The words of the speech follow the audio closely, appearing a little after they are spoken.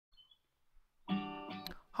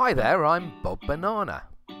Hi there, I'm Bob Banana.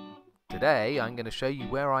 Today I'm going to show you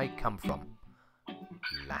where I come from.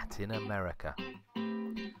 Latin America.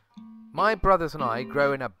 My brothers and I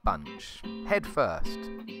grow in a bunch, head first.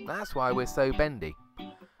 That's why we're so bendy.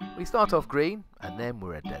 We start off green and then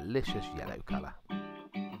we're a delicious yellow colour.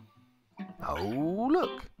 Oh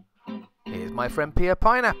look! Here's my friend Pia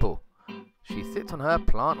Pineapple. She sits on her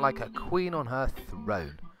plant like a queen on her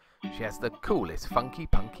throne. She has the coolest funky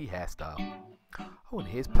punky hairstyle. Oh, and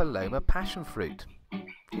here's Paloma Passion Fruit.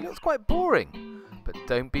 She looks quite boring, but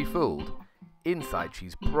don't be fooled. Inside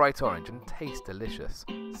she's bright orange and tastes delicious.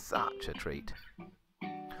 Such a treat.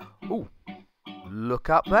 Oh, look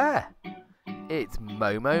up there. It's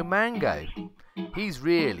Momo Mango. He's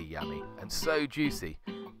really yummy and so juicy,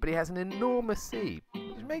 but he has an enormous seed,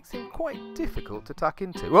 which makes him quite difficult to tuck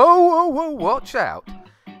into. Whoa, whoa, whoa, watch out.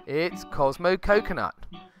 It's Cosmo Coconut.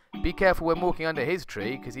 Be careful when walking under his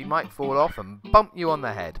tree, because he might fall off and bump you on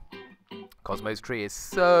the head. Cosmo's tree is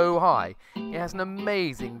so high, it has an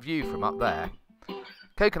amazing view from up there.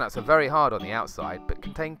 Coconuts are very hard on the outside, but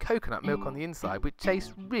contain coconut milk on the inside, which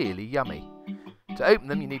tastes really yummy. To open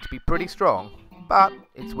them, you need to be pretty strong, but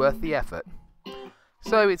it's worth the effort.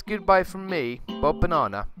 So it's goodbye from me, Bob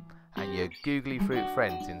Banana, and your Googly Fruit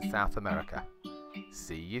friends in South America.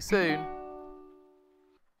 See you soon.